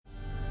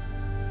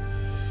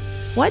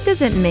What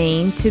does it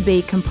mean to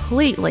be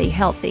completely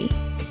healthy?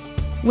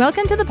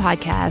 Welcome to the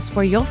podcast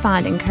where you'll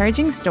find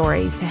encouraging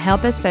stories to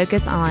help us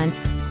focus on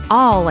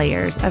all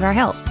layers of our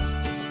health.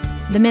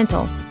 The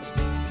mental,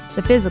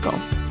 the physical,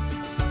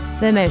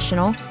 the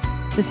emotional,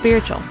 the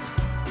spiritual.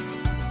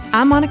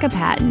 I'm Monica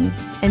Patton,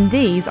 and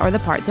these are the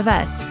parts of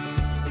us.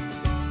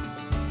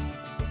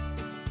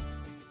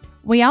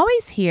 We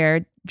always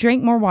hear,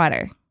 drink more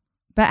water,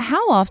 but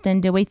how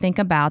often do we think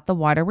about the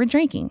water we're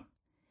drinking?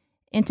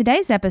 In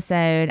today's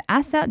episode,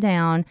 I sat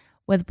down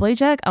with Blue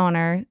Jug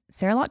owner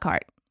Sarah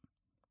Lockhart.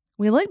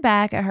 We look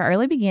back at her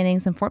early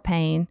beginnings in Fort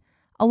Payne,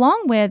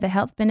 along with the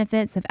health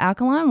benefits of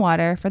alkaline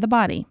water for the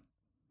body.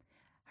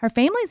 Her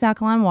family's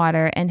alkaline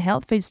water and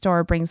health food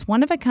store brings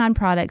one-of-a-kind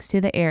products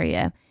to the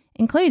area,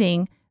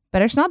 including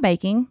buttersnot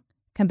baking,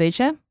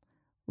 kombucha,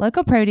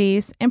 local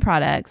produce, and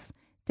products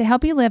to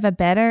help you live a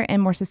better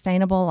and more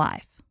sustainable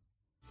life.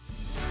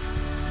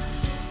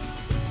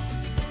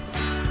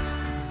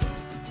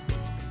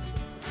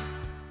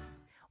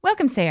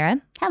 Welcome,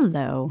 Sarah.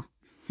 Hello.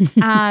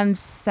 I'm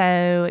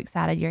so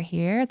excited you're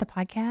here at the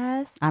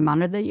podcast. I'm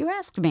honored that you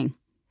asked me.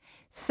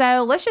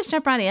 So let's just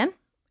jump right in.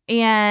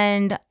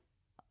 And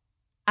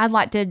I'd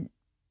like to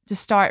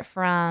start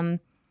from,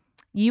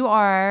 you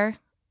are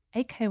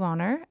a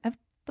co-owner of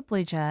the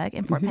Blue Jug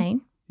in Fort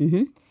Payne.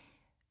 Mm-hmm.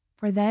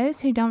 For those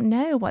who don't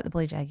know what the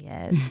Blue Jug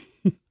is,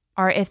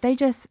 or if they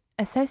just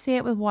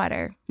associate with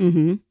water,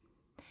 y'all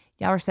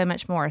are so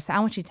much more. So I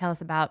want you to tell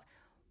us about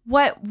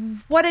what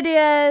it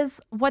is,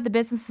 what the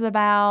business is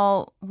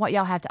about, what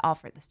y'all have to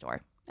offer at the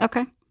store.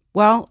 Okay.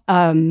 Well,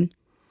 do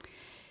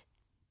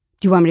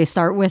you want me to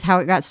start with how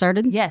it got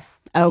started? Yes.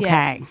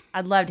 Okay. Yes.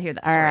 I'd love to hear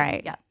that story. All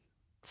right. Yeah.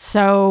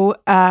 So,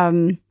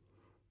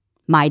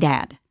 my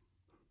dad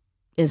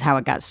is how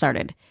it got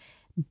started.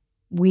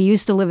 We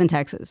used to live in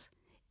Texas,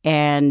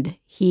 and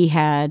he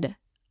had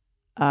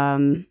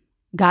gotten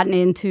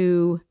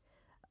into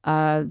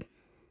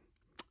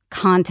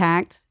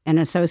contact and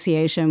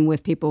association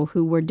with people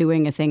who were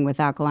doing a thing with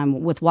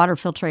water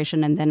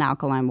filtration and then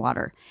alkaline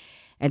water.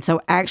 And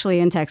so actually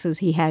in Texas,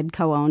 he had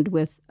co-owned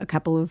with a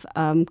couple of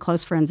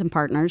close friends and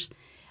partners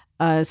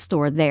a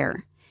store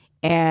there.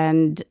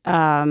 And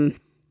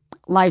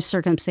life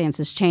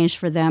circumstances changed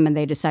for them, and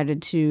they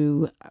decided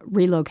to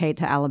relocate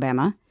to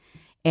Alabama.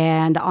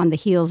 And on the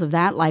heels of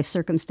that, life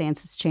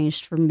circumstances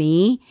changed for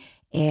me,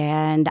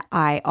 and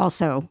I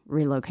also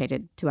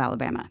relocated to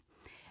Alabama.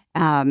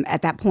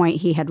 At that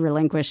point, he had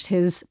relinquished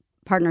his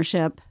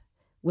partnership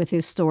with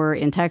his store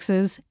in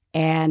Texas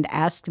and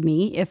asked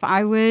me if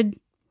I would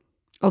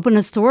open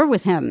a store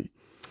with him.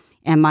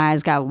 And my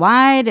eyes got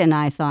wide, and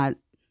I thought,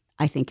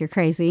 I think you're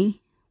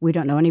crazy. We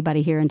don't know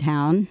anybody here in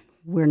town.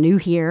 We're new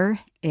here,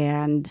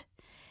 and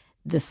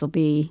this will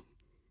be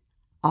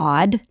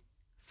odd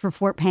for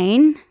Fort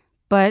Payne,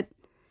 but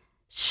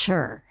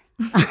sure.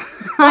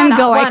 Why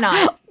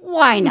not?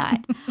 Why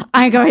not?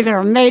 I'm going through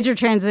a major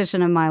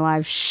transition in my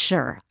life.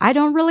 Sure. I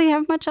don't really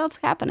have much else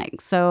happening.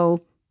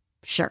 So,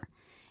 sure.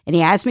 And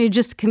he asked me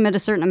just to commit a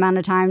certain amount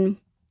of time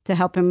to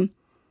help him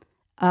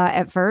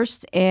at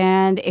first.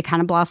 And it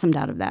kind of blossomed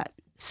out of that.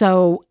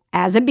 So,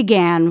 as it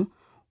began,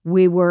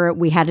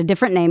 we had a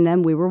different name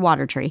then. We were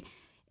Water Tree.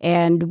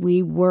 And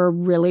we were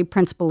really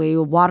principally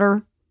a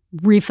water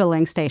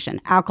refilling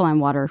station, alkaline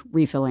water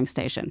refilling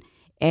station.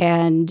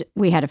 And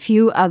we had a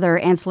few other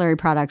ancillary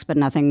products, but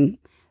nothing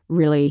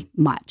really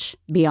much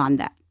beyond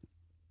that.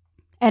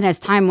 And as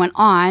time went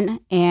on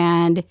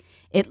and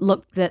it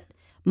looked that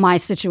my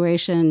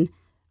situation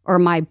or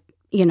my,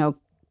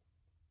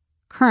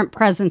 current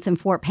presence in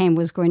Fort Payne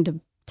was going to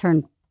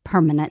turn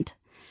permanent,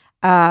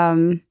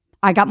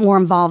 I got more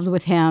involved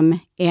with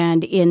him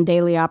and in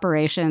daily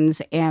operations,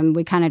 and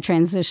we kind of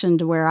transitioned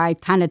to where I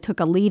kind of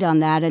took a lead on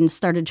that and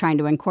started trying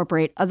to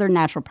incorporate other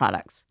natural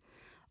products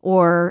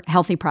or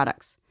healthy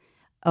products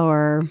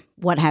or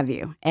what have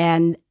you.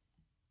 And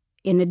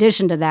in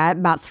addition to that,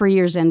 about 3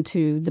 years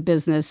into the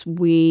business,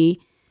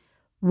 we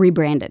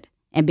rebranded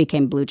and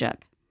became Blue Jug.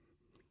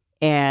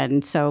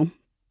 And so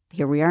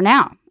here we are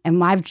now.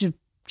 And I've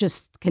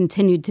just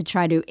continued to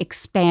try to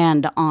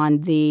expand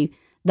on the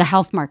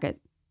health market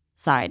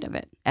side of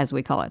it, as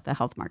we call it, the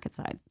health market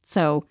side.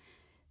 So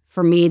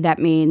for me, that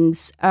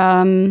means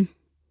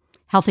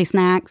healthy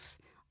snacks,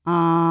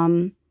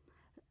 some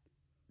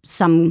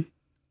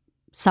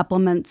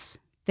supplements,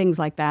 things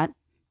like that.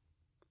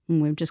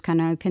 And we've just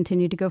kind of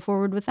continued to go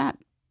forward with that.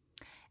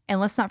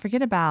 And let's not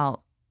forget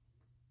about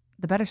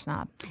the butter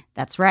snob.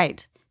 That's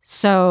right.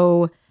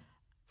 So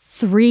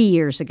 3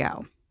 years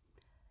ago,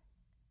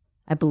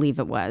 I believe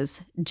it was,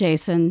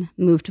 Jason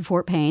moved to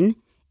Fort Payne,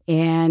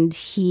 and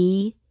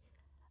he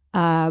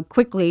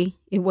quickly,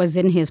 it was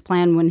in his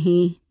plan when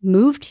he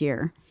moved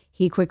here,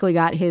 he quickly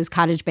got his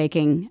cottage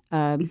baking,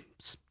 a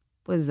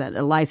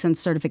license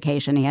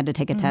certification. He had to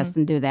take a test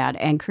and do that,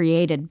 and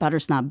created Butter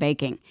Snob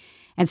Baking.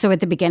 And so at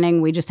the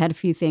beginning, we just had a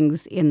few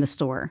things in the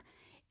store.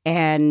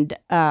 And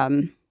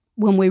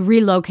when we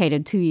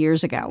relocated 2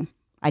 years ago,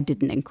 I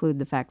didn't include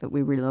the fact that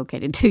we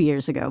relocated 2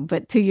 years ago,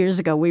 but 2 years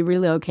ago we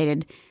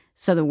relocated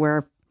so that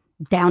we're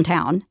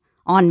downtown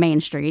on Main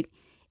Street.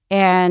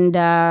 And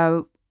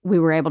we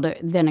were able to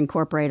then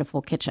incorporate a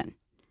full kitchen.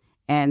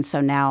 And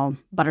so now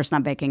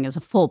Buttersnot Baking is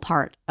a full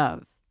part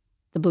of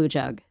the Blue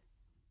Jug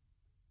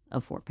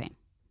of Fort Payne.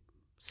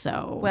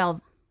 So,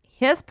 well,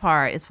 his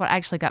part is what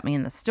actually got me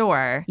in the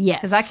store. Yes.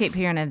 Because I keep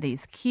hearing of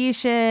these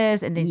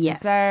quiches and these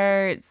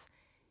desserts.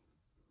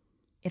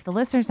 If the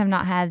listeners have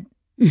not had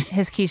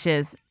his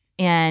quiches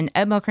and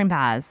oatmeal cream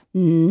pies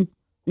and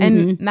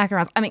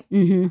macarons, I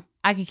mean,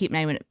 I could keep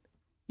naming it.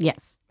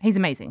 Yes. He's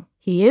amazing.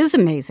 He is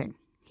amazing.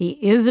 He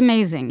is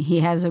amazing. He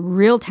has a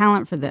real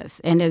talent for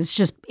this. And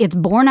it's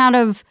born out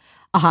of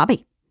a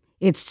hobby.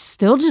 It's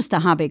still just a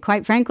hobby.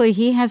 Quite frankly,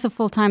 he has a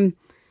full-time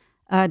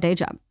day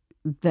job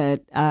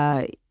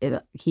that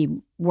he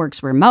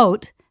works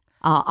remote,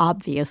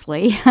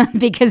 obviously,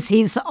 because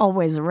he's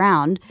always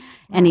around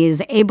and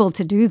he's able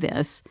to do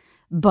this.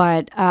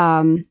 But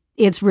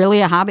it's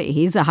really a hobby.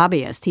 He's a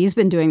hobbyist. He's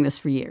been doing this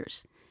for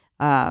years.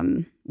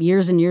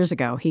 Years and years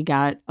ago, he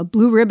got a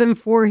blue ribbon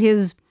for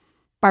his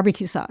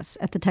barbecue sauce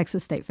at the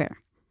Texas State Fair.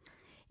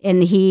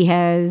 And he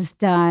has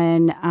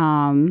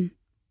done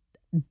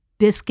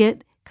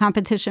biscuit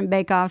competition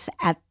bake-offs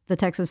at the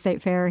Texas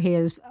State Fair. He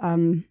has,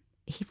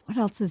 what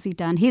else has he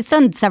done? He's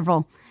done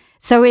several.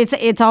 So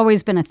it's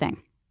always been a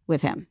thing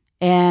with him.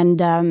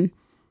 And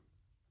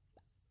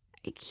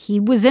he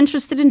was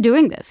interested in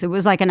doing this. It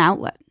was like an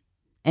outlet.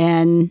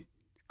 And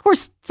of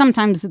course,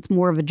 sometimes it's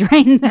more of a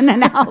drain than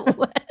an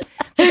outlet.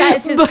 But that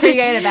is his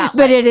creative outlet.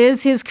 But it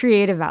is his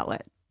creative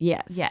outlet.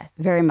 Yes. Yes.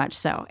 Very much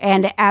so.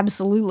 And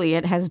absolutely,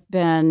 it has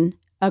been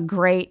a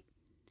great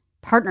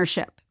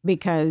partnership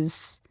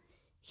because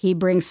he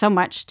brings so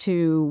much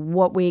to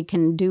what we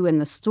can do in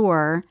the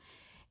store.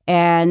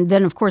 And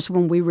then, of course,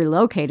 when we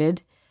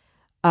relocated,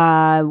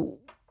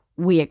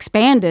 we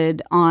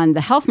expanded on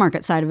the health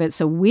market side of it.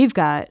 So we've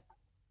got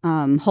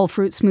whole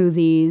fruit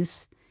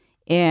smoothies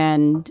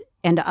and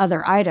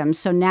other items.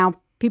 So now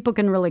people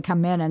can really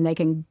come in and they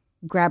can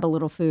grab a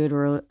little food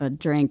or a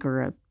drink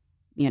or a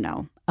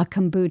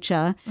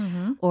kombucha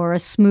or a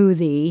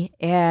smoothie,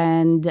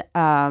 and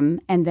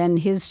then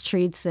his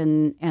treats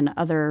and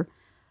other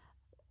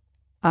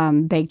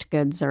baked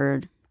goods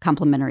are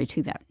complimentary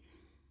to that.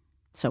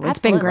 So it's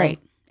been great,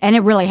 and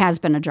it really has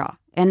been a draw.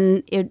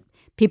 And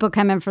people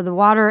come in for the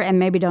water and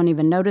maybe don't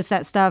even notice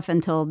that stuff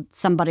until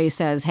somebody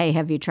says, "Hey,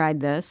 have you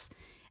tried this?"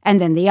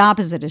 And then the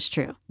opposite is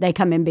true. They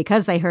come in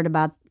because they heard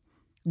about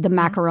the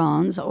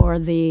macarons or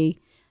the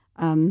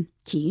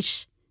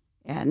quiche,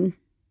 and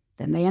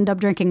then they end up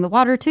drinking the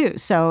water too.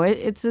 So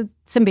it's a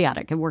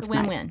symbiotic. It works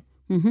nice. Win-win.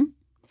 Mm-hmm.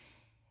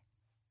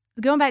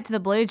 Going back to the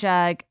Blue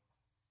Jug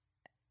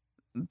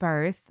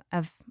birth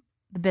of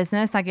the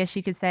business, I guess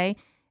you could say,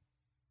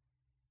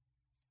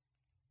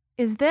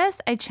 is this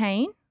a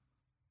chain?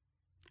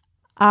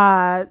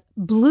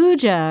 Blue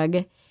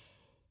Jug,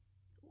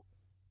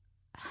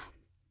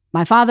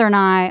 my father and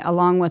I,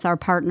 along with our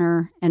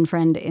partner and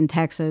friend in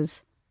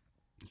Texas,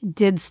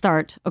 did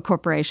start a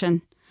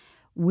corporation.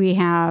 We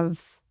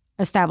have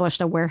established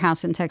a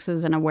warehouse in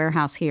Texas and a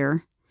warehouse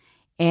here.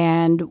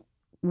 And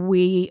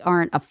we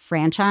aren't a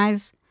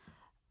franchise,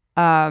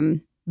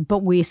 but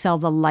we sell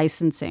the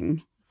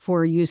licensing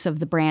for use of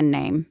the brand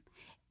name.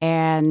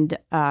 And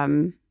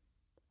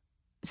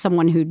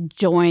someone who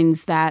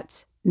joins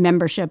that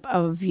membership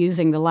of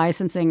using the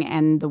licensing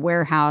and the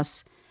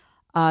warehouse,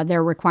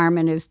 their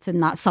requirement is to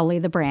not sully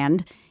the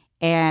brand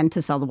and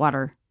to sell the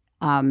water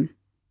and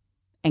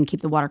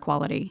keep the water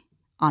quality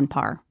on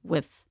par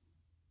with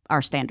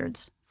our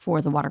standards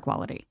for the water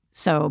quality.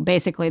 So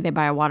basically, they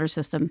buy a water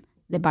system,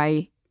 they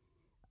buy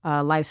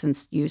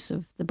licensed use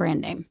of the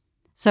brand name.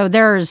 So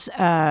there's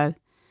 9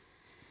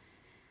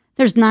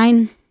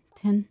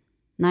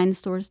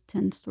 stores,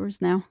 10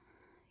 stores now.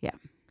 Yeah.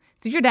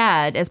 So your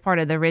dad is part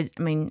of the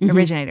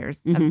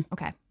originators.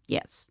 Okay.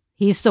 Yes,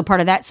 he's still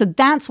part of that. So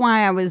that's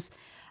why I was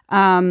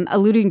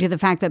alluding to the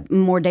fact that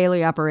more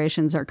daily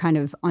operations are kind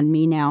of on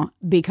me now,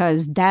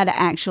 because Dad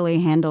actually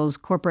handles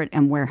corporate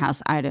and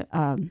warehouse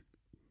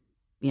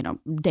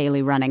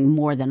daily running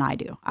more than I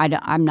do.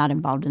 I'm not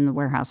involved in the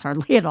warehouse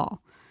hardly at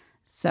all.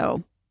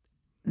 So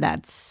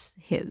that's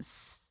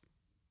his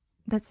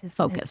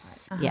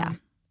focus. Yeah,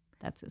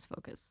 that's his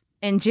focus.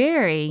 And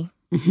Jerry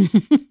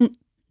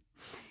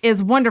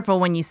is wonderful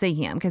when you see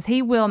him because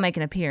he will make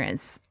an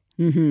appearance.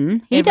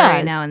 He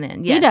does now and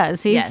then. Yes. He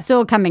does. He's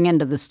still coming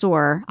into the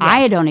store. Yes.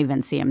 I don't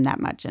even see him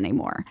that much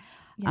anymore.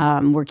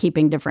 Yeah. We're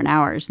keeping different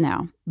hours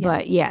now. Yeah.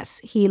 But yes,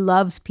 he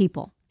loves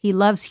people. He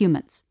loves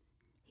humans.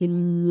 He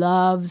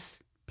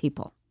loves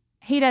people.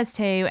 He does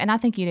too, and I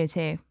think you do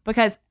too.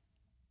 Because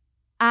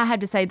I have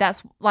to say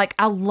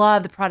I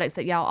love the products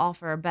that y'all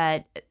offer,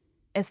 but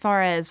as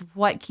far as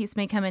what keeps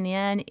me coming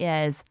in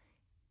is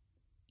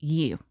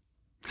you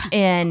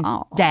and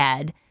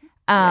Dad.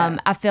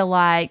 I feel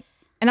like,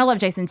 and I love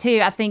Jason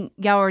too. I think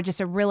y'all are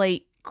just a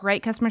really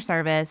great customer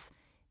service.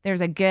 There's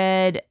a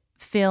good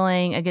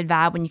feeling, a good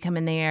vibe when you come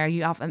in there.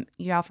 You offer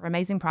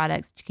amazing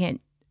products that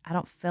I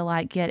don't feel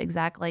like get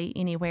exactly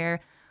anywhere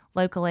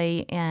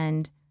locally,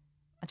 and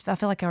I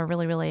feel like you're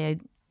really, really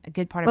a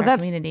good part of our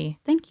community.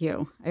 Thank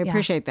you. I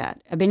appreciate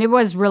that. I mean, it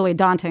was really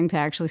daunting to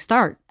actually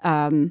start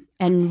and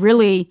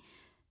really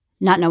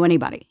not know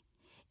anybody.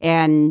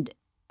 And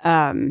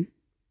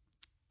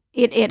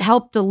it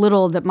helped a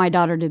little that my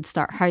daughter did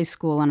start high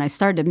school, and I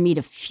started to meet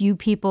a few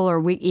people,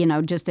 or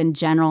just in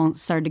general,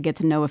 started to get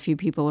to know a few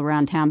people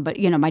around town. But,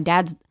 my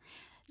dad's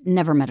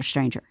never met a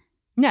stranger.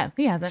 No,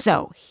 he hasn't.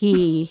 So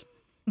he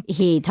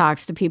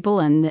talks to people,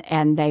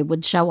 and they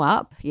would show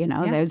up, They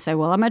would say,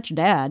 well, I met your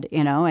dad,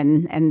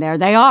 and there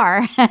they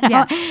are.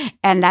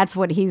 And that's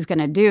what he's going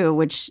to do,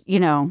 which,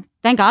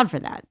 thank God for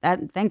that.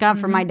 Thank God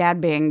for my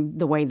dad being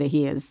the way that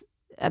he is,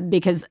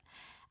 because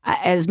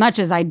as much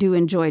as I do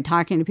enjoy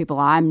talking to people,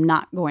 I'm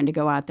not going to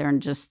go out there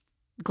and just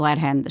glad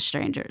hand the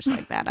strangers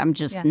like that. I'm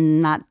just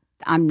not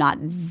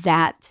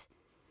that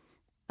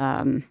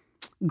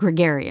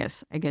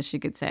gregarious, I guess you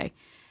could say.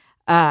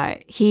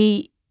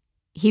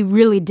 He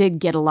really did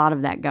get a lot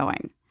of that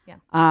going.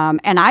 Yeah.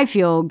 And I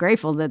feel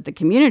grateful that the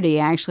community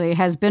actually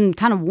has been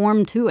kind of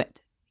warm to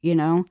it.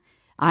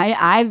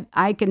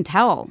 I can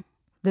tell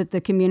that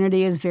the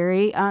community is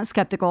very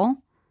skeptical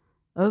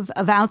of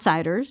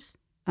outsiders.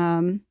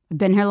 I've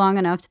been here long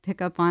enough to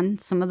pick up on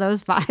some of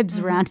those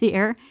vibes around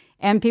here,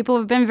 and people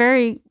have been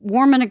very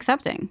warm and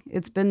accepting.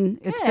 It's been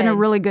a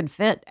really good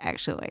fit,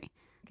 actually.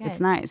 Good.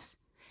 It's nice.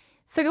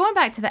 So going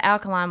back to the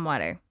alkaline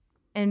water,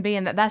 and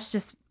being that's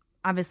just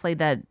obviously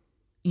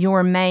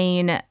your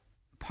main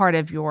part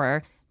of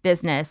your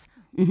business.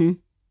 Mm-hmm.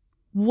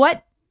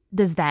 What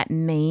does that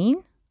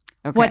mean?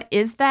 Okay. What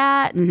is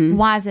that? Mm-hmm.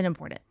 Why is it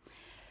important?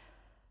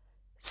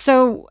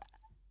 So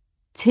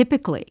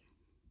typically,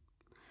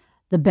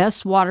 the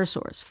best water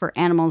source for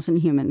animals and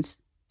humans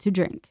to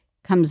drink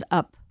comes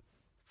up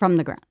from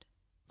the ground,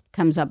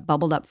 comes up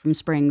bubbled up from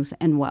springs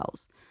and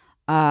wells.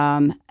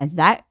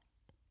 That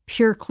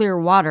pure, clear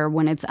water,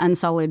 when it's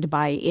unsullied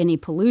by any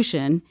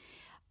pollution,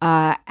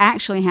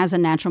 actually has a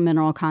natural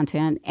mineral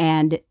content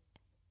and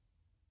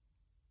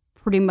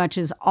pretty much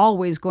is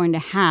always going to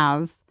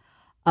have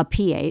a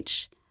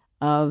pH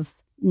of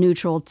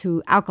neutral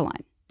to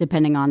alkaline,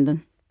 depending on the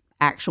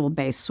actual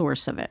base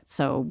source of it.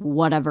 So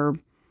whatever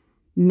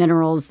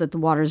minerals that the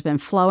water's been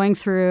flowing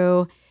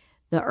through,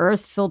 the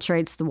earth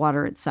filtrates the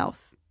water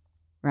itself,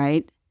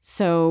 right?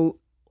 So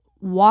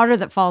water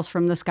that falls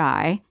from the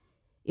sky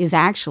is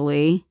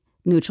actually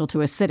neutral to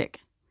acidic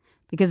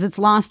because it's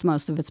lost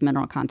most of its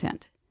mineral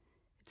content.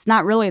 It's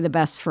not really the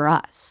best for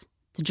us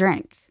to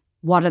drink.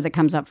 Water that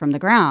comes up from the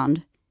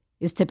ground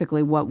is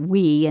typically what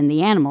we and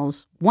the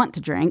animals want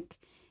to drink.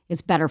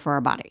 It's better for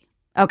our body.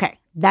 Okay,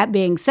 that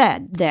being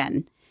said,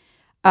 then,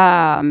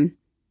 our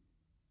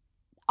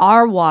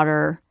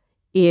water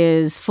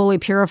is fully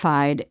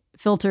purified,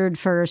 filtered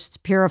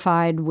first,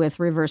 purified with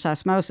reverse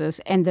osmosis,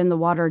 and then the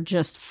water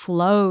just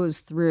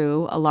flows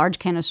through a large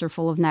canister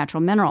full of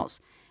natural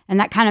minerals. And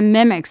that kind of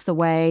mimics the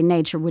way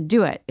nature would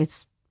do it.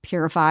 It's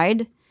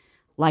purified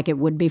like it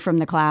would be from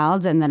the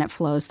clouds, and then it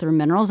flows through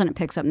minerals and it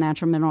picks up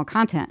natural mineral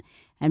content.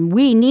 And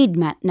we need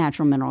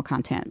natural mineral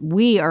content.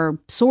 We are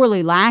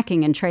sorely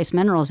lacking in trace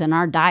minerals in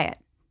our diet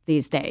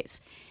these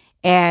days.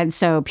 And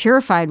so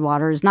purified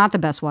water is not the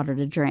best water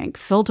to drink.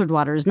 Filtered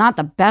water is not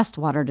the best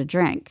water to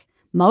drink.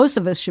 Most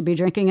of us should be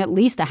drinking at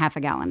least a half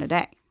a gallon a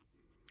day.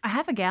 A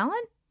half a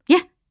gallon?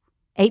 Yeah.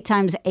 8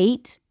 times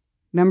 8.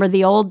 Remember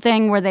the old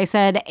thing where they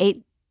said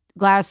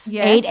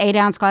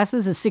 8-ounce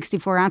glasses is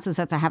 64 ounces.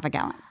 That's a half a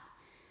gallon.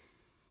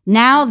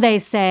 Now they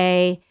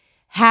say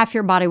half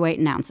your body weight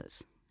in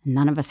ounces.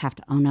 None of us have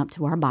to own up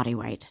to our body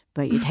weight,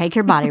 but you take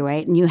your body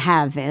weight and you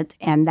have it.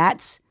 And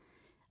that's,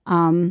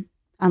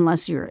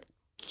 unless you're a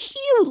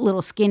cute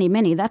little skinny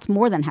mini, that's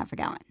more than half a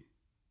gallon.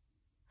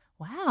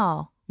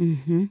 Wow.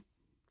 Mm-hmm.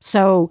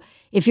 So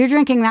if you're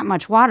drinking that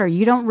much water,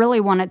 you don't really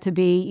want it to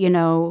be,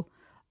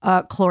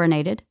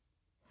 chlorinated,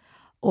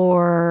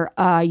 or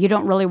you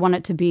don't really want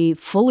it to be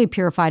fully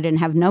purified and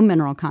have no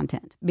mineral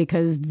content,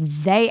 because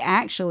they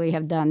actually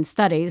have done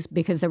studies,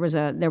 because there was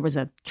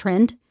a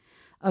trend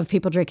of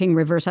people drinking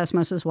reverse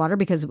osmosis water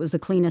because it was the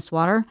cleanest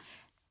water.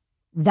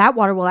 That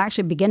water will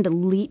actually begin to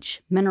leach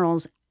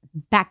minerals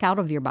back out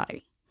of your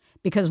body,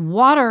 because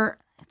water,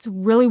 it's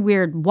really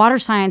weird. Water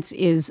science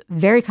is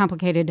very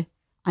complicated.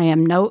 I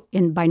am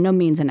by no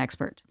means an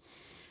expert.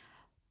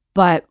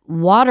 But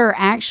water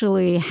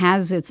actually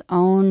has its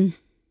own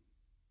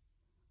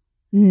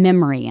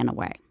memory in a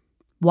way.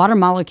 Water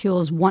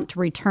molecules want to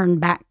return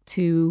back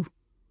to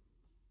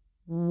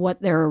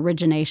what their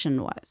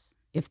origination was,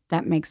 if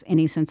that makes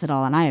any sense at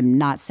all. And I am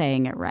not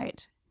saying it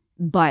right.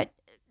 But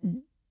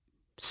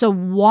so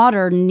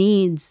water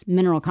needs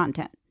mineral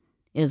content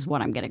is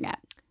what I'm getting at.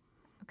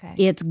 Okay.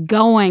 It's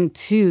going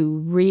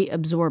to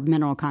reabsorb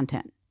mineral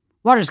content.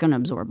 Water's going to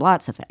absorb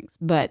lots of things,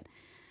 but,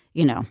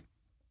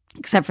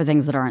 except for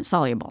things that aren't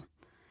soluble.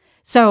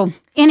 So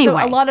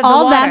anyway,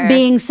 all that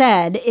being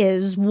said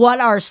is what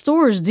our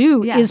stores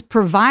do is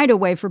provide a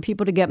way for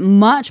people to get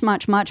much,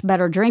 much, much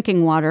better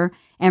drinking water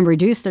and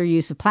reduce their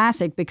use of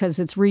plastic because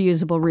it's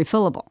reusable,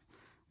 refillable.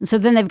 And so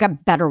then they've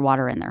got better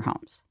water in their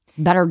homes,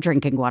 better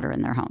drinking water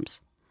in their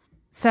homes.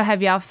 So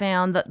have y'all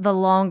found that the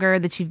longer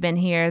that you've been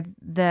here,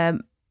 the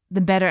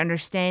better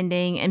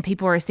understanding and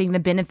people are seeing the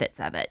benefits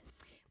of it?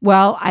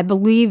 Well, I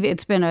believe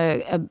it's been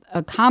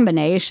a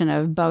combination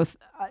of both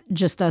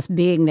just us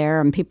being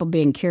there and people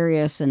being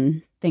curious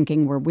and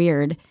thinking we're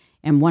weird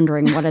and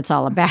wondering what it's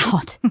all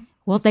about.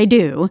 Well, they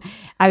do.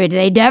 I mean,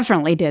 they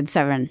definitely did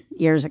 7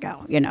 years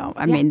ago,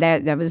 I mean,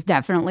 that was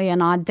definitely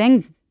an odd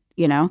thing,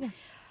 Yeah.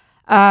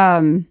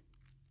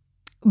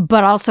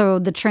 But also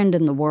the trend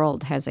in the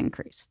world has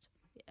increased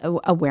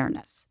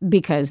awareness,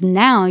 because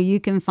now you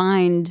can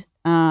find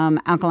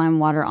alkaline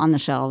water on the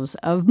shelves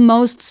of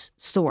most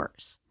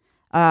stores.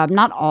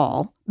 Not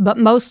all, but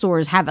most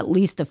stores have at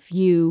least a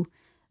few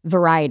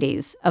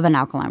varieties of an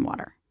alkaline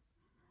water.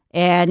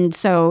 And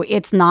so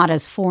it's not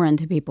as foreign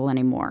to people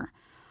anymore.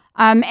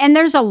 And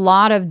there's a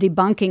lot of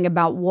debunking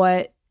about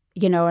what,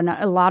 and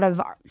a lot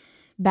of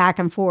back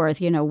and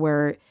forth,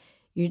 where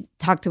you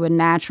talk to a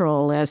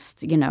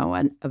naturalist,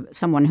 and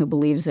someone who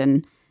believes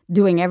in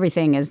doing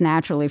everything as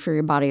naturally for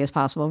your body as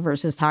possible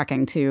versus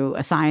talking to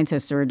a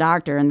scientist or a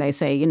doctor, and they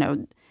say,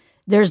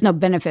 there's no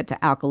benefit to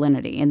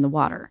alkalinity in the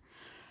water.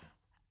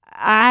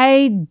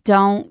 I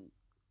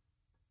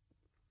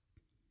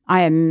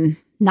am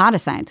not a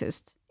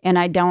scientist, and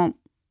I don't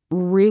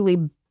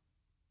really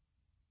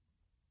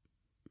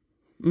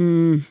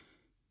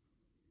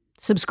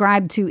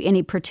subscribe to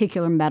any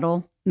particular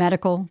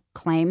medical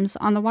claims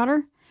on the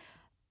water,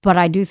 but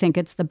I do think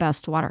it's the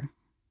best water.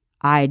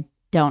 I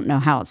don't know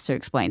how else to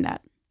explain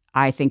that.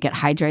 I think it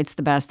hydrates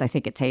the best. I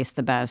think it tastes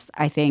the best.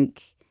 I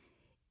think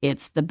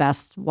it's the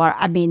best water.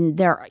 I mean,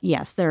 there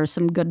are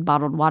some good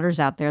bottled waters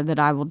out there that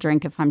I will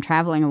drink if I'm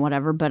traveling and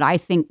whatever, but I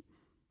think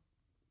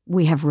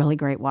we have really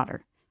great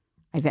water.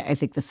 I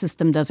think the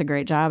system does a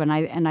great job,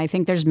 and I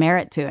think there's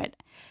merit to it.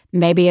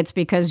 Maybe it's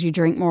because you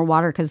drink more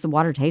water because the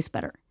water tastes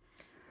better.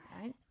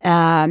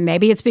 Right.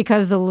 Maybe it's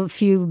because the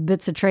few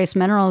bits of trace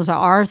minerals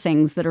are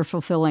things that are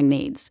fulfilling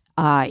needs.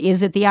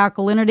 Is it the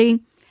alkalinity?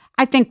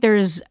 I think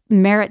there's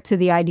merit to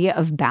the idea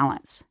of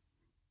balance.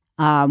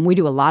 We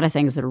do a lot of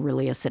things that are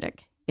really acidic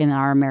in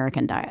our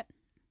American diet.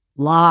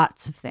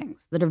 Lots of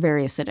things that are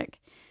very acidic.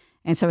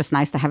 And so it's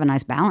nice to have a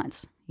nice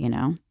balance,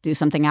 do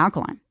something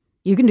alkaline.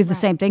 You can do the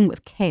same thing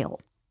with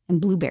kale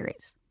and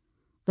blueberries.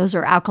 Those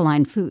are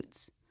alkaline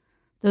foods.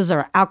 Those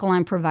are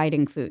alkaline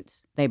providing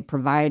foods. They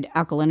provide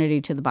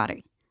alkalinity to the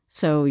body.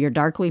 So your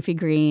dark leafy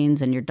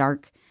greens and your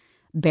dark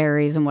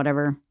berries and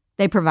whatever,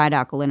 they provide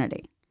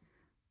alkalinity.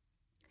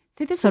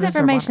 See, this is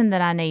information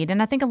that I need.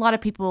 And I think a lot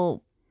of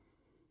people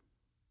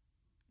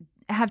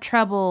have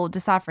trouble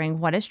deciphering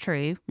what is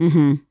true.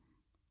 Mm-hmm.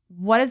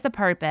 What is the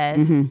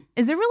purpose? Mm-hmm.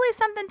 Is there really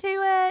something to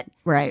it?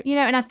 Right.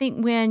 And I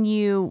think when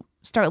you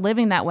start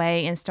living that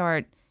way and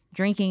start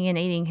drinking and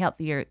eating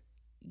healthier,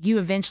 you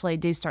eventually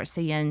do start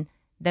seeing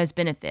those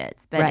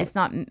benefits. But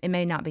it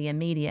may not be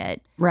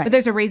immediate. Right. But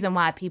there's a reason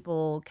why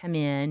people come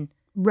in.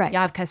 Right. You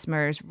have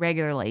customers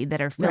regularly that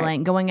are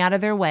going out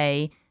of their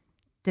way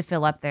to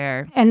fill up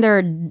their... And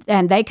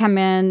they come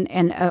in,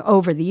 and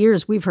over the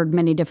years, we've heard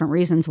many different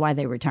reasons why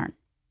they return.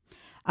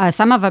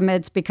 Some of them,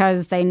 it's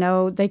because they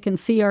know they can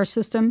see our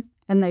system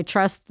and they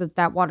trust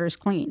that water is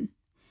clean,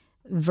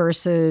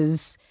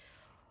 versus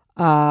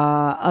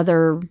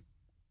other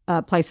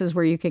places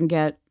where you can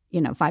get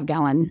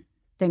 5-gallon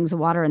things of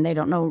water and they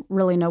don't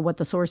really know what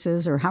the source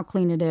is or how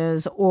clean it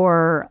is,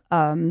 or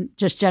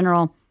just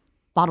general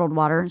bottled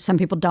water. Some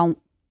people don't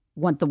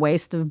want the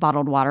waste of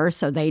bottled water,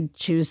 so they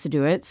choose to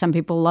do it. Some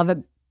people love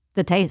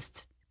the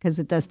taste, because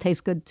it does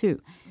taste good too.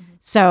 Mm-hmm.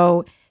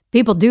 So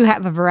people do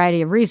have a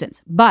variety of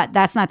reasons, but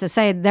that's not to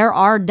say there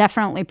are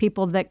definitely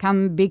people that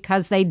come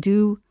because they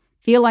do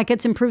feel like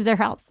it's improved their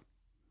health.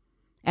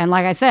 And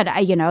like I said,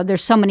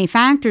 there's so many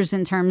factors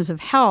in terms of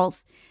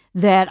health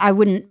that I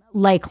wouldn't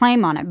lay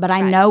claim on it, but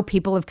I know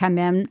people have come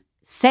in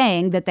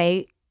saying that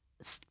they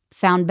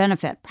found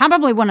benefit.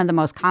 Probably one of the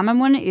most common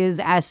one is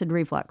acid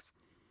reflux.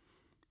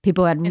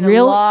 People had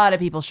a lot of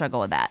people struggle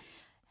with that.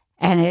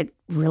 And it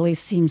really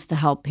seems to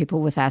help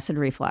people with acid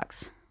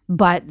reflux.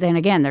 But then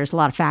again, there's a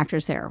lot of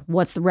factors there.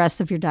 What's the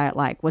rest of your diet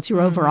like? What's your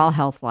overall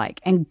health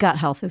like? And gut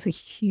health is a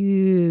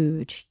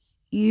huge,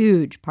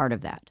 huge part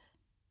of that.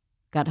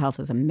 Gut health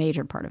is a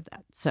major part of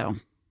that.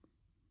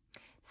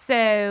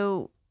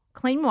 So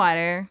clean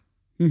water,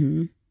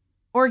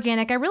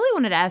 organic. I really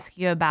wanted to ask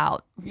you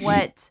about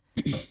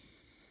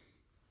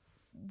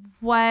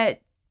why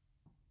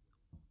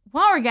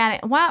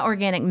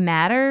organic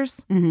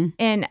matters,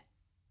 and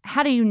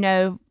how do you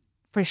know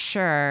for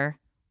sure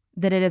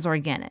that it is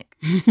organic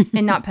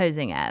and not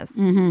posing as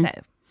so?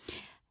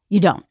 You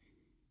don't.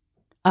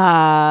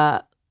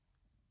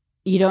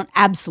 You don't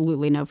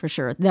absolutely know for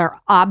sure. There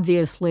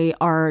obviously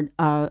are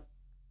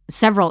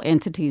several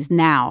entities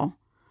now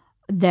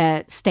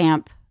that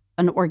stamp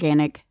an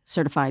organic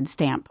certified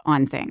stamp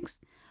on things.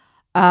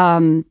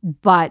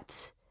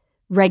 But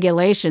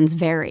regulations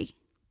vary.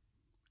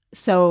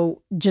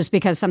 So just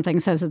because something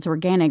says it's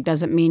organic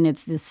doesn't mean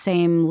it's the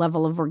same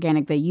level of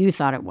organic that you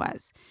thought it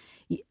was.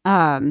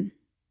 And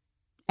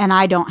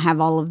I don't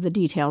have all of the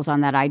details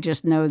on that. I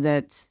just know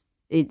that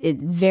it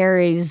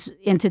varies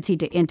entity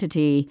to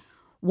entity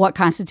what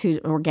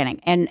constitutes organic.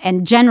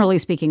 And generally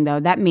speaking, though,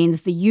 that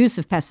means the use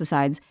of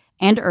pesticides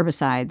and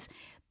herbicides.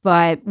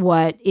 But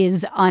what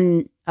is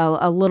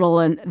a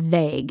little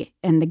vague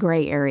in the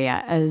gray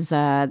area is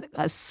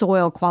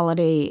soil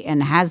quality,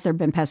 and has there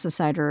been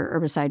pesticide or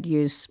herbicide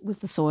use with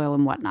the soil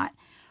and whatnot.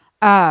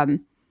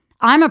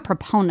 I'm a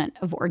proponent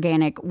of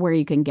organic where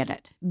you can get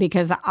it,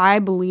 because I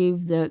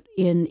believe that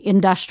in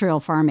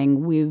industrial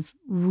farming, we've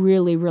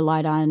really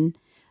relied on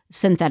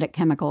synthetic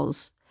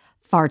chemicals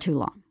far too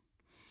long.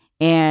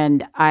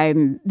 And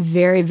I'm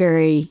very,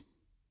 very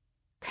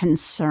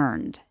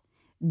concerned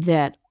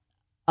that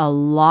a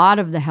lot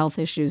of the health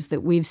issues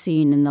that we've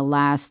seen in the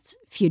last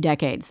few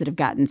decades that have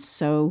gotten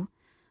so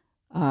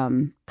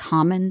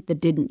common, that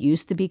didn't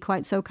used to be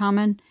quite so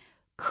common,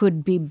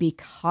 could be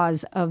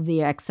because of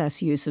the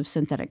excess use of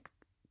synthetic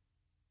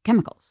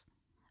chemicals,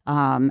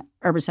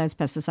 herbicides,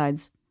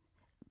 pesticides,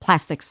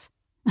 plastics,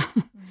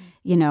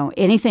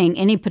 anything,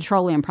 any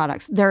petroleum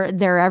products.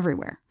 They're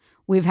everywhere.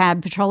 We've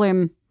had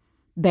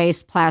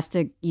petroleum-based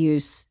plastic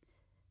use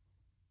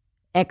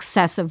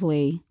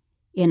excessively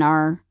in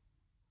our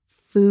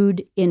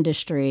food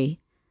industry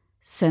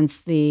since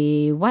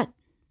the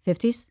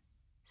 50s,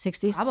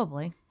 60s?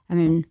 Probably. I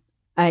mean,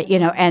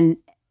 and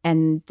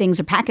things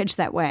are packaged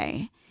that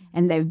way.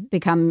 And they've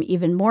become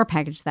even more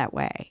packaged that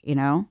way,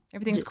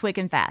 Everything's quick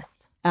and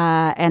fast.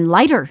 And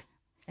lighter.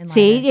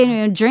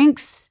 See,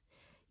 drinks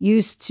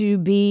used to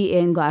be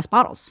in glass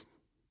bottles.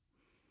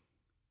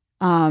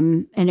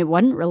 And it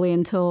wasn't really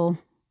until,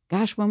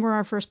 when were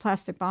our first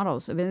plastic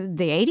bottles? I mean,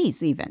 the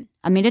 80s even.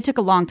 I mean, it took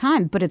a long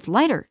time, but it's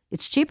lighter.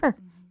 It's cheaper.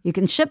 Mm-hmm. You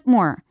can ship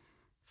more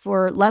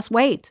for less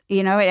weight.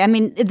 I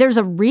mean, there's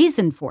a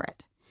reason for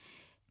it.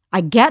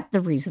 I get the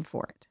reason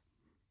for it.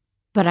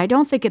 But I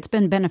don't think it's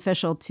been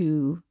beneficial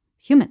to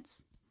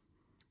humans.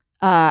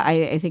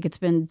 I think it's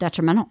been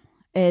detrimental.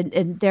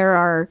 And there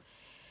are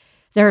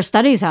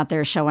studies out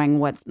there showing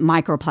what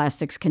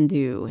microplastics can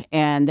do,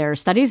 and there are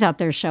studies out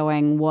there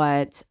showing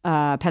what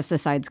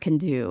pesticides can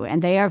do,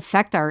 and they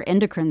affect our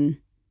endocrine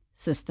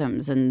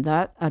systems, and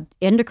that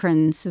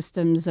endocrine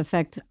systems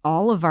affect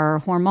all of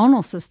our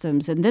hormonal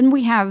systems. And then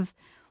we have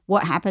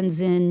what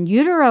happens in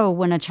utero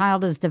when a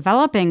child is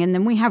developing, and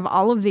then we have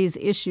all of these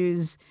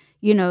issues,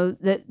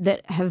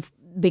 that have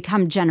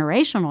become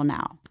generational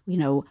now.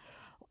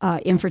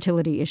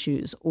 Infertility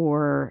issues,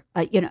 or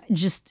you name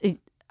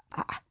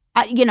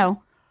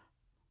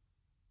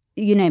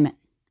it.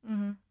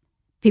 Mm-hmm.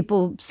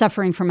 People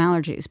suffering from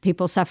allergies,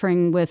 people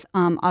suffering with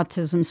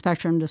autism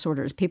spectrum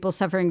disorders, people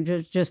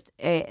suffering just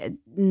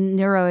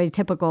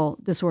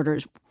neuroatypical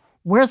disorders.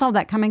 Where's all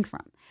that coming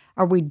from?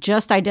 Are we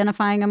just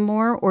identifying them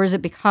more, or is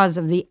it because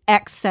of the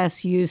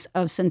excess use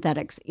of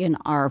synthetics in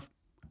our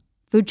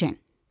food chain?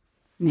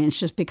 I mean, it's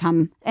just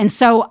become, and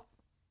so,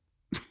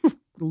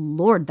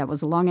 Lord, that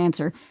was a long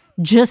answer,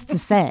 just to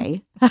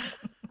say,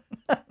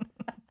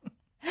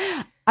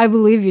 I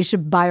believe you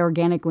should buy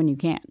organic when you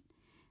can.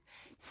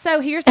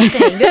 So here's the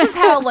thing. This is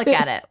how I look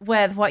at it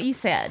with what you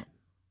said.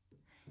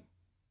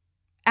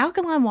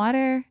 Alkaline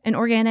water and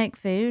organic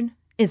food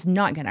is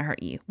not going to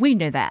hurt you. We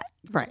know that.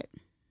 Right.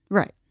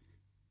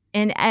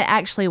 And it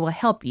actually will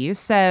help you.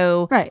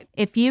 So right.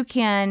 If you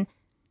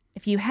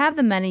have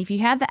the money, if you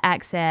have the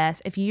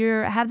access, if you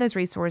have those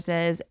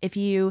resources, if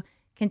you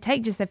can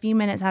take just a few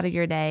minutes out of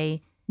your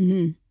day,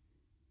 mm-hmm.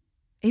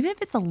 even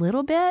if it's a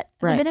little bit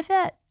of a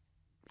benefit,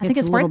 I think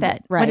it's worth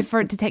it. Right.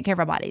 For to take care of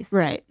our bodies.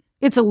 Right.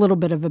 It's a little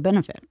bit of a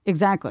benefit.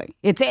 Exactly.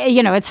 It's,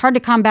 it's hard to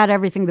combat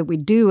everything that we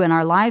do in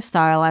our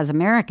lifestyle as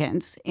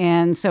Americans.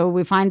 And so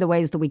we find the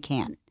ways that we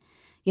can.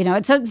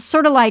 It's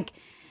sort of like,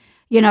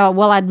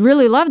 I'd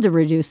really love to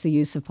reduce the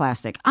use of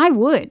plastic. I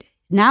would.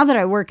 Now that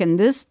I work in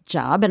this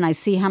job and I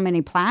see how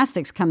many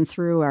plastics come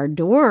through our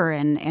door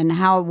and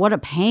what a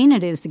pain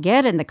it is to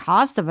get, and the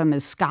cost of them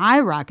is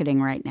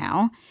skyrocketing right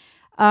now,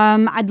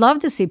 I'd love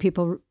to see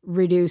people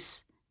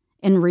reduce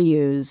and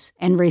reuse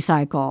and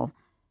recycle.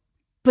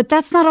 But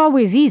that's not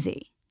always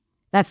easy.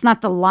 That's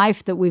not the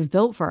life that we've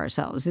built for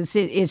ourselves.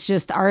 It's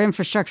just our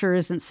infrastructure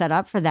isn't set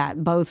up for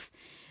that, both,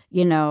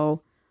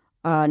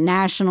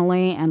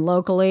 nationally and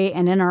locally,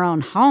 and in our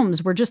own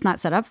homes. We're just not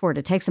set up for it.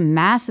 It takes a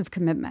massive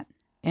commitment.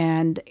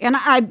 And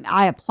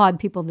I applaud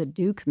people that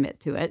do commit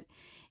to it.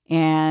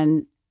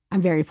 And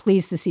I'm very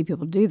pleased to see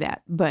people do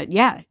that. But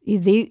yeah,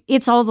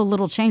 it's all the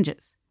little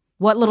changes.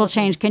 What little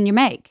change can you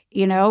make?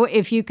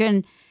 If you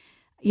can,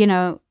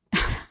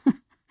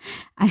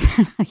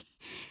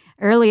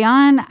 early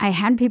on, I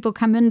had people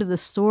come into the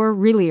store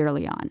really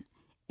early on,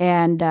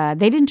 and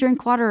they didn't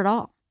drink water at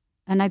all.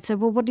 And I'd say,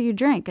 well, what do you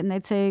drink? And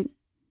they'd say,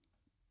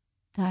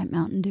 Diet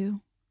Mountain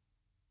Dew.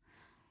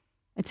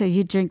 I'd say,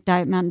 you drink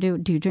Diet Mountain Dew.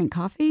 Do you drink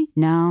coffee?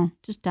 No,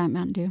 just Diet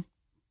Mountain Dew.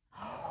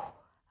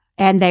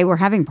 And they were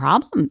having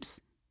problems.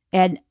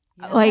 And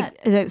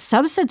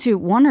substitute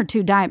 1 or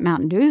 2 Diet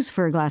Mountain Dews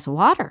for a glass of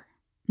water.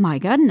 My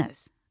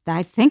goodness,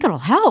 I think it'll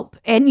help.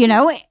 And,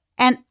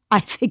 and I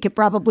think it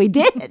probably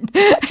did.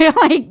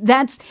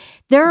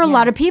 There are a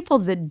lot of people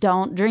that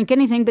don't drink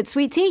anything but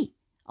sweet tea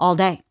all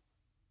day.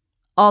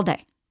 all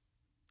day.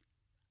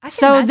 I can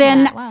So imagine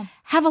then that. Wow.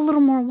 have a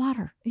little more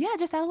water. Yeah,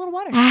 just add a little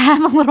water.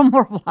 Have a little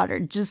more water.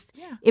 Just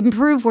Yeah.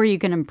 improve where you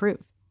can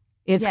improve.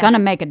 It's Yes. going to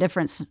make a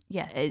difference,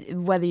 Yes.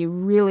 whether you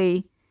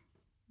really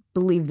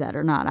believe that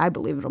or not. I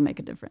believe it'll make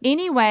a difference.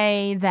 Any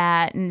way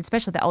that, and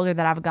especially the older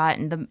that I've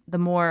gotten, the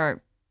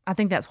more, I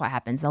think that's what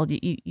happens.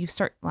 You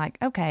start like,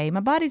 okay, my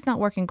body's not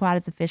working quite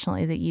as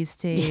efficiently as it used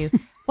to.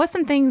 What's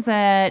some things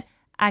that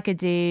I could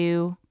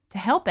do to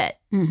help it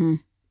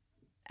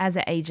as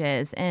it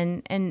ages?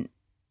 And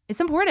it's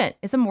important.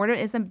 It's important.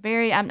 It's a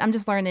very, I'm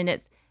just learning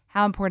it's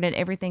how important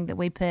everything that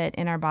we put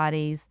in our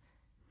bodies.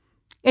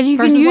 And you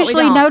can versus what we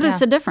usually don't.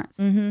 notice Yeah. a difference.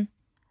 Mm-hmm.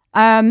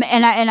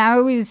 And I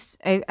always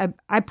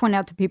I point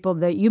out to people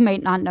that you may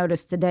not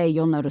notice today,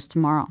 you'll notice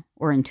tomorrow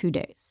or in 2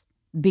 days,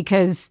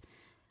 because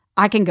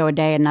I can go a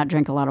day and not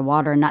drink a lot of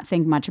water and not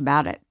think much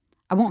about it.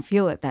 I won't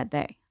feel it that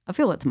day. I'll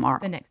feel it tomorrow.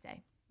 The next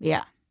day.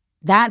 Yeah,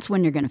 that's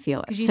when you're going to feel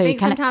it. Because you So think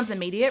kinda, sometimes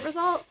immediate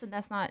results, and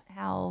that's not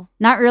how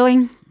not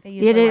really. it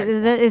usually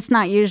works. It's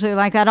not usually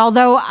like that.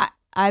 Although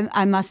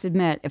I must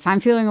admit, if I'm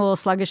feeling a little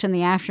sluggish in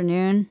the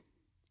afternoon,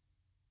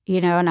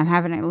 and I'm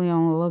having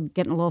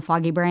getting a little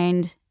foggy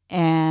brained.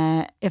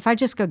 And if I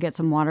just go get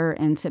some water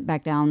and sit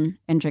back down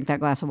and drink that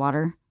glass of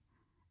water,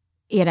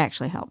 it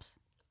actually helps.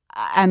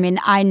 I mean,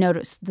 I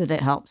notice that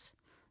it helps.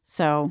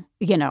 So,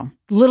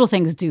 little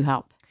things do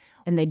help,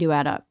 and they do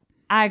add up.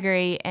 I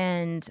agree.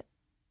 And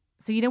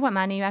so you know what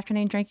my new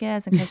afternoon drink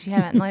is, in case you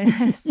haven't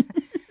noticed?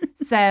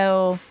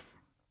 So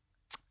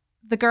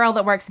the girl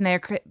that works in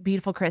there,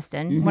 beautiful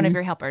Kristen, one of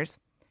your helpers,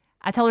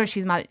 I told her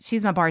she's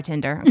my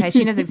bartender. Okay,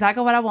 she knows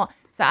exactly what I want.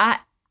 So I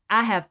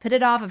have put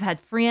it off. I've had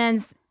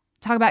friends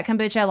talk about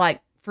kombucha like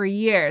for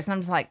years, and I'm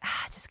just like,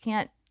 I just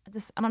can't.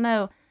 I don't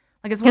know.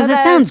 Like it's one of Because those,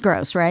 it sounds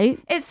gross, right?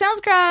 It sounds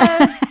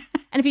gross.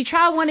 And if you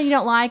try one and you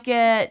don't like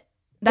it,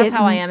 that's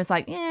how I am. It's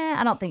like,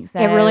 I don't think so.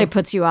 It really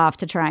puts you off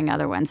to trying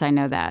other ones. I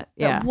know that.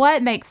 Yeah. But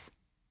what makes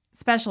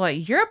special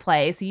at your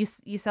place?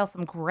 You sell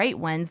some great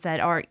ones that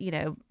are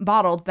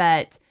bottled,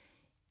 but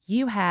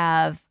you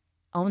have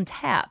on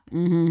tap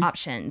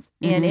options,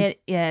 and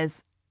it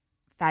is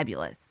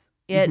fabulous.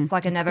 It's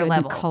like another good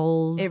and level.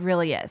 cold. It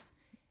really is.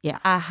 Yeah.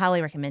 I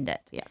highly recommend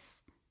it.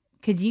 Yes.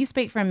 Could you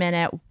speak for a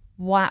minute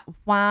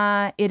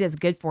why it is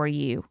good for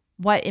you?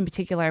 What in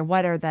particular?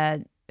 What are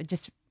the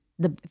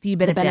few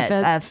benefits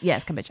of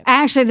kombucha?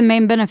 Actually, the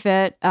main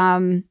benefit,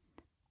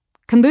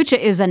 kombucha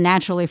is a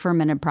naturally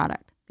fermented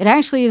product. It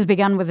actually is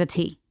begun with a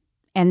tea,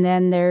 and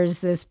then there's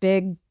this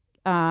big,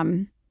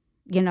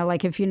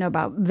 like if you know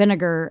about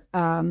vinegar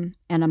and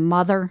a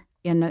mother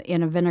in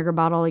a vinegar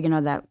bottle,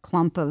 that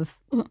clump of,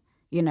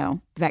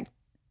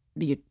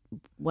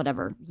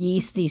 whatever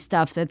yeasty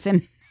stuff that's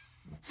in.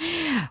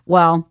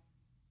 Well,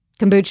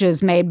 kombucha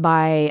is made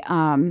by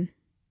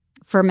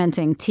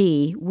fermenting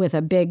tea with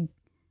a big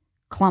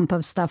clump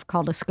of stuff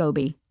called a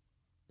SCOBY.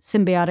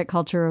 Symbiotic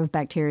culture of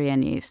bacteria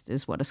and yeast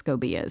is what a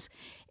SCOBY is.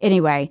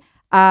 Anyway,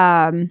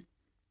 the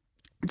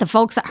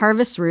folks at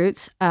Harvest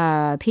Roots,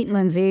 Pete and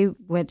Lindsay,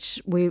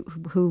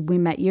 who we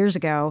met years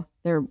ago,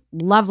 they're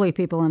lovely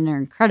people and they're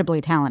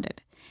incredibly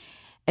talented.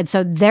 And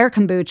so their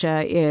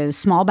kombucha is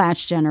small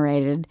batch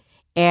generated,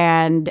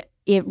 and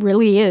it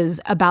really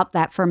is about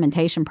that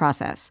fermentation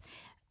process.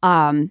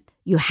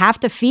 You have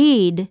to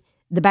feed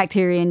the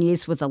bacteria and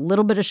yeast with a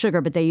little bit of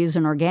sugar, but they use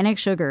an organic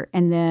sugar.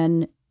 And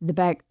then the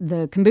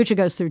kombucha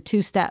goes through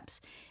 2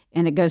 steps.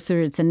 And it goes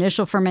through its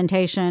initial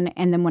fermentation.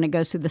 And then when it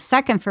goes through the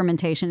second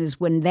fermentation is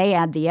when they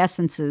add the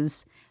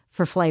essences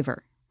for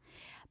flavor.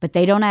 But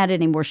they don't add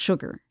any more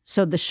sugar.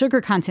 So the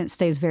sugar content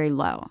stays very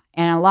low.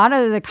 And a lot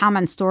of the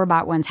common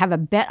store-bought ones have a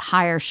bit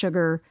higher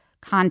sugar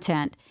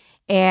content.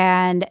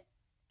 And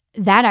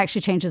that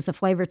actually changes the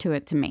flavor to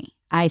it to me.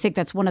 I think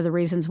that's one of the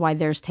reasons why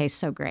theirs tastes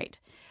so great.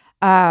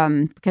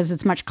 Because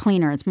it's much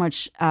cleaner. It's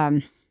much,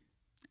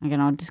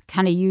 just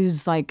kind of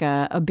use like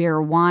a beer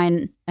or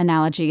wine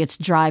analogy. It's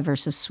dry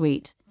versus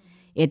sweet.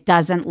 It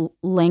doesn't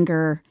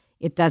linger.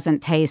 It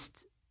doesn't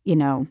taste,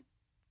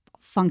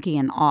 funky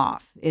and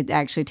off. It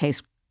actually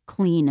tastes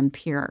clean and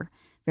pure,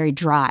 very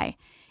dry.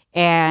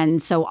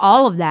 And so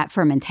all of that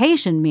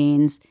fermentation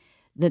means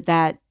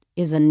that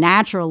is a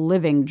natural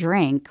living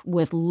drink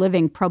with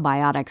living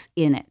probiotics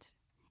in it.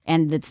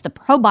 And it's the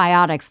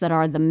probiotics that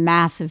are the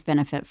massive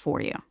benefit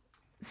for you.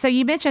 So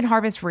you mentioned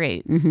Harvest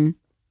Roots in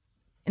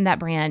that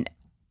brand.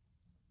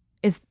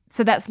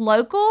 So that's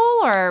local,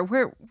 or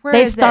where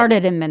they is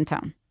started in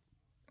Mentone.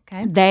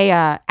 Okay. They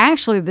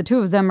actually, the 2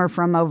 of them are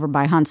from over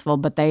by Huntsville,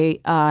 but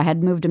they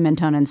had moved to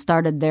Mentone and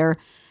started their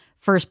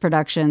first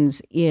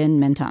productions in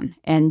Mentone.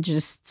 And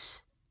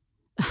just,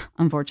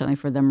 unfortunately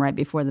for them, right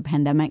before the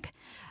pandemic,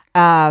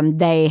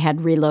 they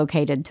had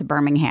relocated to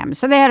Birmingham.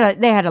 So they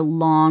had a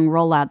long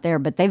rollout there,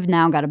 but they've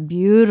now got a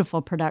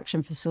beautiful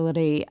production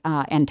facility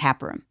and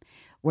tap room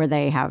where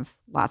they have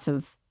lots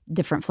of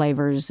different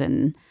flavors,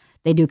 and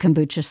they do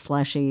kombucha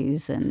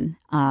slushies. And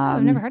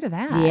I've never heard of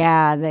that.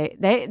 Yeah,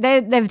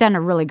 they've done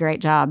a really great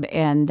job,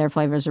 and their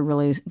flavors are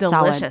really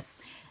delicious.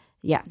 Solid.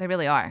 Yeah, they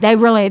really are.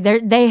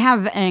 They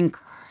have an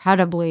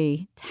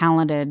incredibly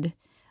talented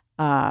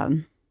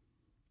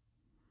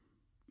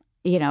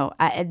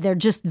they're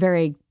just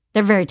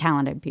they're very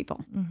talented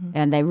people,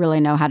 and they really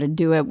know how to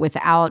do it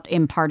without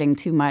imparting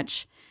too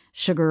much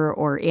sugar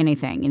or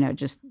anything,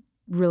 just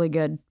really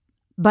good.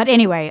 But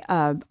anyway,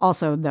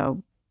 also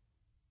though,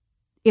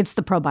 it's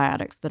the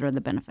probiotics that are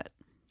the benefit.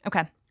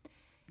 Okay.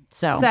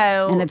 So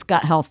and it's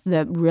gut health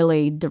that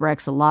really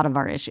directs a lot of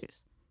our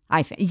issues,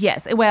 I think.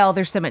 Yes. Well,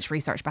 there's so much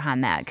research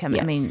behind that. Yes.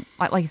 I mean,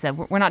 like you said,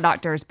 we're not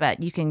doctors,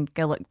 but you can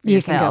go look for you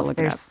yourself. Can go look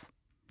it up.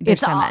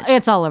 There's so much.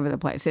 It's all over the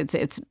place. It's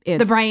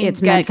the brain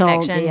it's gut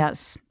mental, connection.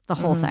 Yes, the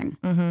whole thing.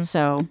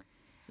 So,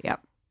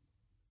 yep.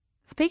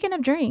 Speaking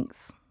of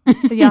drinks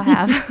that y'all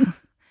have,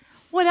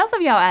 what else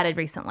have y'all added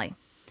recently?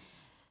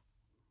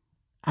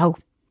 Oh.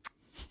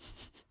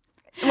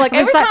 Like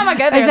every time I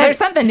go there's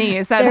something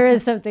new. So there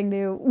is something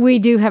new. We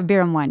do have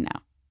beer and wine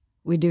now.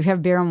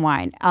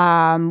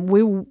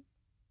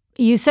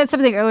 You said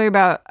something earlier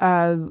about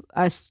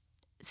us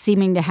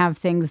seeming to have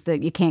things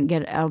that you can't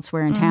get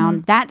elsewhere in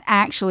town. That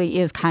actually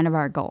is kind of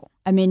our goal.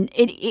 I mean,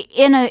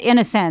 in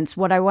a sense,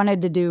 what I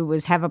wanted to do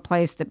was have a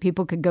place that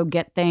people could go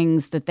get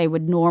things that they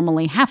would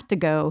normally have to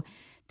go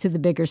to the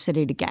bigger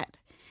city to get.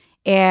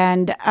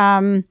 And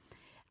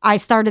I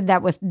started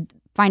that with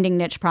finding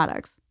niche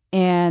products.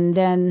 And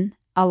then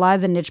a lot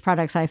of the niche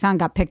products I found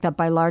got picked up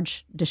by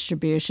large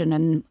distribution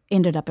and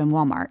ended up in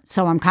Walmart.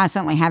 So I'm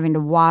constantly having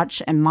to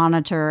watch and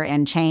monitor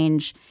and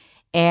change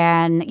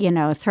and,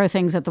 throw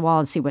things at the wall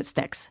and see what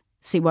sticks,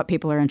 see what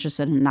people are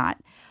interested in or not.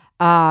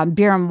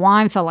 Beer and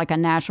wine felt like a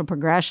natural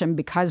progression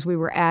because we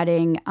were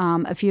adding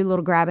a few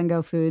little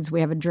grab-and-go foods. We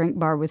have a drink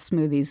bar with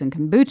smoothies and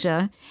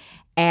kombucha,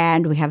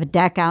 and we have a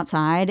deck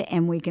outside,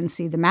 and we can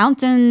see the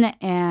mountain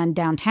and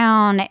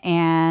downtown,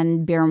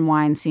 and beer and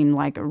wine seemed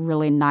like a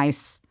really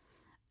nice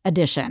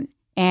addition,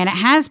 and it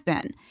has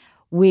been.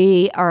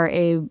 We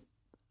are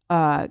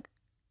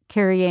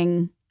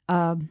carrying.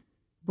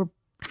 We're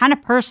kind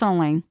of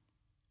personally,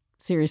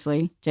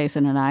 seriously,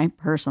 Jason and I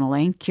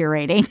personally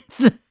curating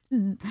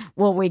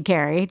what we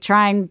carry,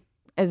 trying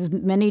as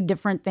many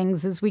different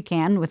things as we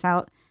can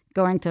without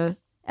going to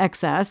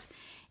excess,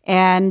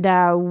 and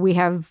we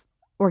have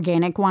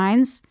organic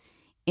wines,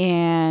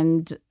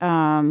 and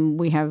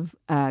we have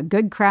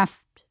good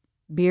craft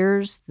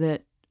beers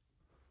that.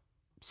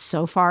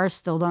 So far,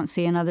 still don't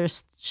see in other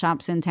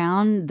shops in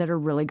town that are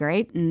really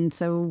great, and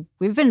so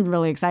we've been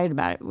really excited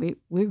about it.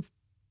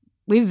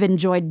 We've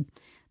enjoyed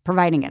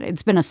providing it.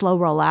 It's been a slow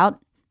rollout,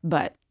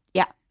 but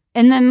yeah.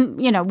 And then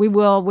we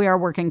are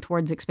working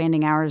towards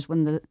expanding ours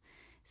when the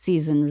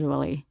seasons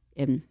really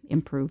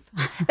improve.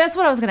 That's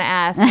what I was going to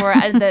ask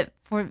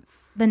for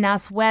the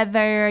nice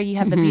weather. You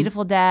have the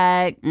beautiful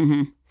deck.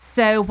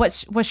 So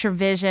what's your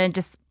vision?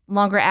 Just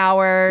longer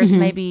hours,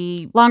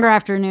 maybe longer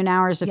afternoon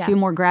hours, a few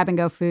more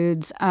grab-and-go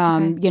foods.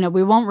 Okay.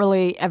 We won't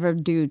really ever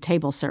do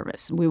table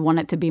service. We want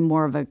it to be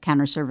more of a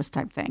counter service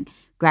type thing,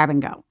 grab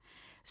and go.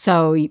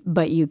 So,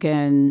 but you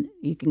can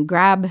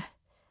grab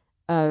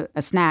a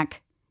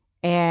snack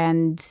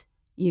and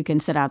you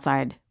can sit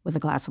outside with a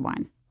glass of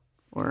wine.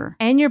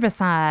 And you're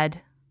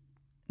beside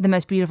the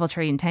most beautiful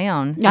tree in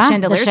town, the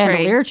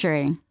chandelier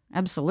tree.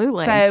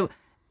 Absolutely. So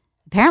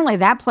apparently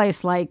that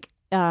place,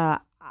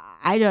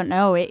 I don't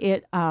know.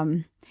 It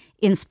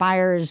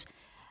inspires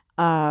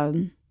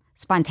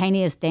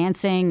spontaneous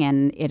dancing,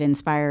 and it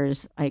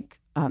inspires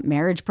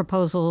marriage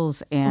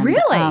proposals. And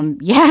really,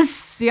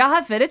 yes. Do y'all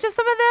have footage of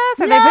some of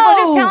this? Or no. are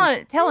people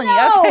just telling you?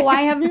 Okay. No,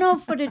 I have no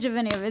footage of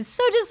any of it. It's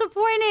so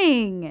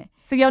disappointing.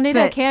 So y'all need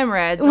a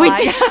camera,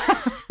 which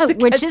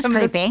is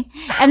creepy.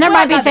 And there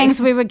might be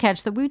things we would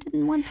catch that we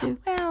didn't want to.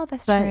 Well,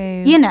 that's but,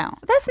 true.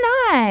 That's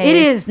nice. It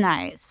is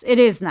nice. It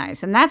is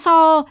nice, and that's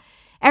all.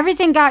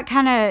 Everything got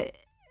kind of.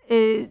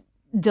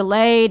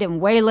 Delayed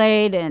and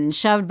waylaid and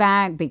shoved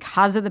back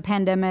because of the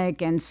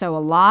pandemic. And so a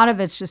lot of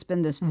it's just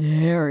been this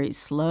very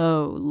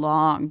slow,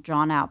 long,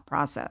 drawn-out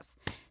process.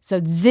 So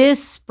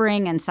this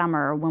spring and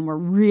summer, when we're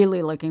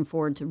really looking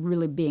forward to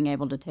really being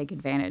able to take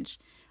advantage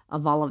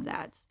of all of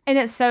that. And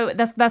it's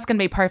that's going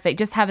to be perfect.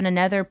 Just having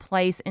another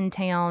place in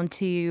town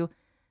to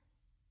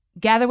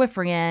gather with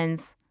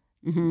friends,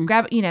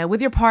 grab, with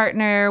your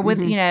partner, with,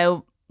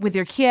 with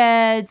your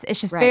kids.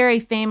 It's just very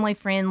family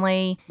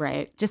friendly.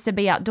 Right. Just to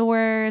be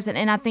outdoors.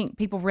 And I think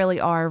people really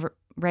are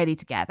ready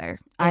to gather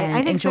and I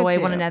think enjoy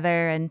so one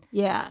another. And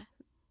yeah.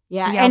 So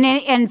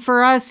and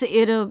for us,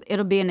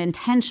 it'll be an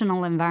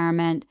intentional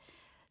environment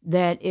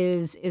that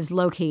is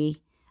low key,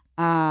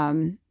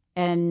 and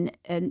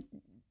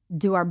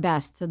do our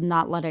best to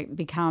not let it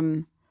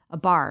become a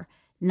bar.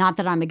 Not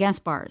that I'm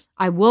against bars.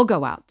 I will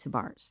go out to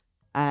bars.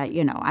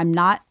 I'm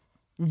not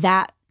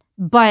that.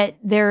 But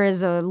there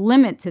is a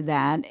limit to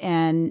that,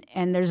 and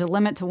there's a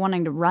limit to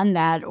wanting to run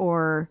that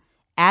or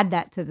add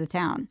that to the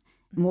town.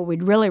 And what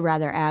we'd really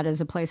rather add is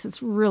a place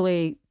that's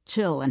really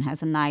chill and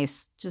has a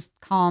nice, just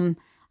calm,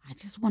 I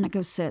just want to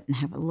go sit and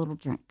have a little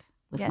drink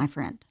with my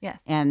friend.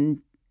 Yes. And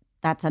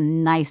that's a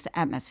nice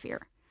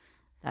atmosphere.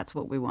 That's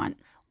what we want.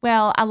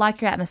 Well, I like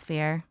your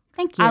atmosphere.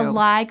 Thank you. I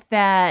like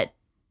that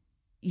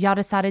y'all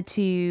decided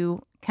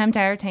to come to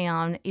our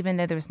town, even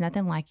though there's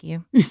nothing like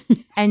you,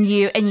 and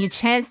you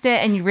chanced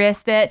it and you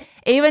risked it,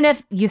 even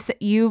if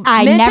you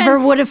I never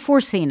would have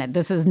foreseen it.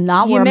 This is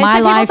not where my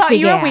life thought began.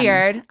 You were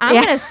weird. I'm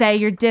going to say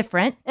you're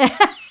different.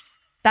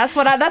 That's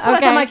what I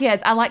tell my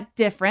kids. I like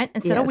different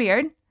instead of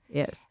weird.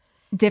 Yes.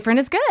 Different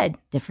is good.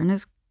 Different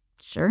is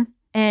sure.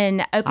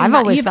 And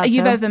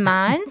you've opened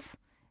minds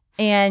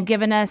and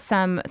given us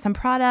some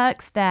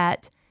products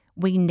that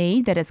we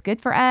need, that is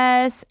good for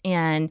us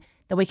and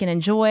that we can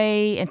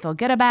enjoy and feel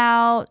good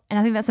about. And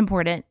I think that's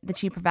important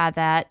that you provide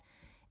that.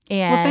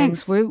 And well,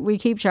 thanks. We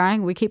keep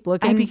trying. We keep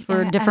looking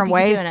for different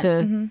ways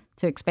to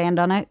expand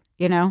on it.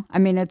 You know, I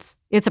mean, it's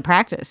a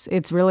practice.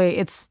 It's really,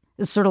 it's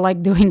sort of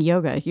like doing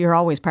yoga. You're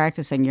always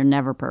practicing. You're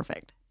never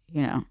perfect,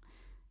 you know.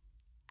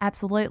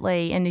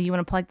 Absolutely. And do you want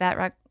to plug that,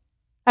 right?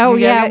 Oh,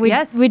 yeah.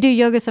 We do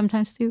yoga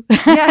sometimes, too.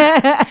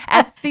 Yeah.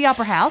 At the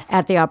Opera House.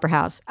 At the Opera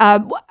House.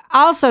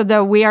 Also,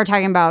 though, we are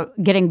talking about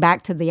getting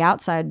back to the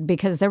outside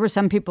because there were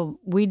some people,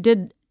 we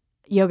did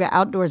yoga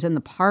outdoors in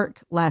the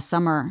park last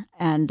summer,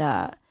 and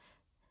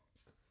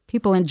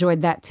people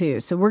enjoyed that,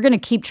 too. So we're going to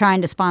keep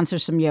trying to sponsor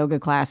some yoga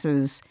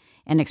classes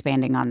and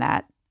expanding on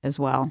that as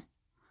well.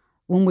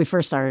 When we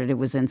first started, it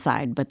was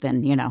inside, but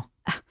then, you know,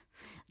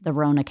 the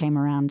Rona came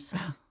around. So.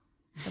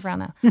 The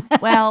Rona.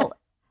 Well,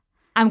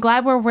 I'm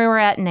glad we're where we're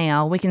at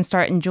now. We can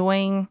start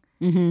enjoying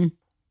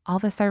all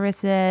the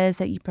services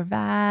that you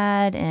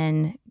provide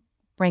and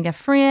bring a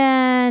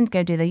friend,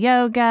 go do the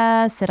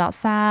yoga, sit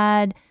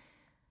outside,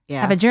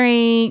 have a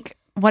drink,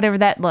 whatever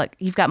that. Look,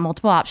 you've got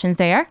multiple options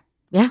there.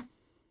 Yeah.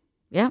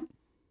 Yeah.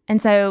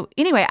 And so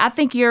anyway, I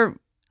think you're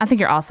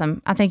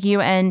awesome. I think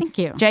you and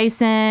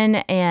Jason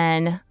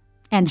and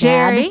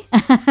Jerry.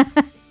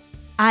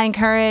 I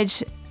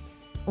encourage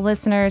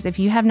listeners, if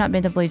you have not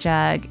been to Blue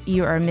Jug,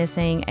 you are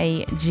missing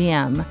a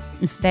gem.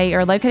 They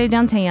are located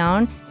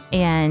downtown,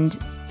 and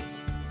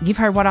you've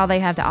heard what all they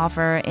have to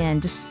offer,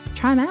 and just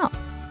try them out.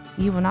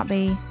 You will not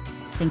be...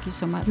 Thank you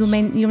so much. You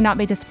will not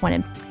be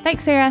disappointed.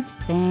 Thanks, Sarah.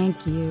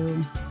 Thank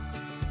you.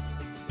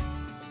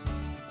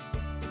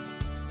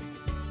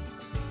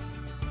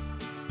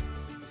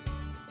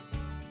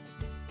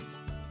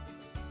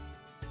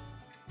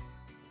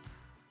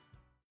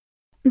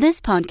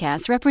 This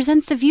podcast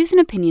represents the views and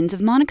opinions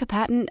of Monica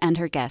Patton and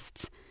her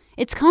guests.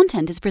 Its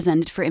content is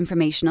presented for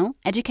informational,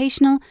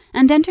 educational,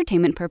 and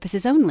entertainment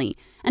purposes only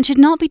and should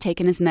not be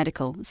taken as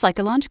medical,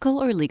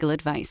 psychological, or legal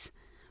advice.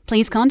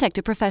 Please contact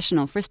a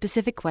professional for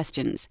specific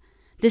questions.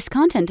 This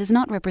content does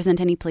not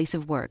represent any place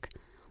of work.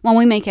 While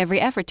we make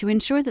every effort to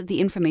ensure that the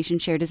information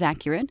shared is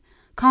accurate,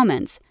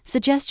 comments,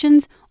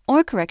 suggestions,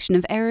 or correction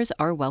of errors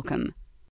are welcome.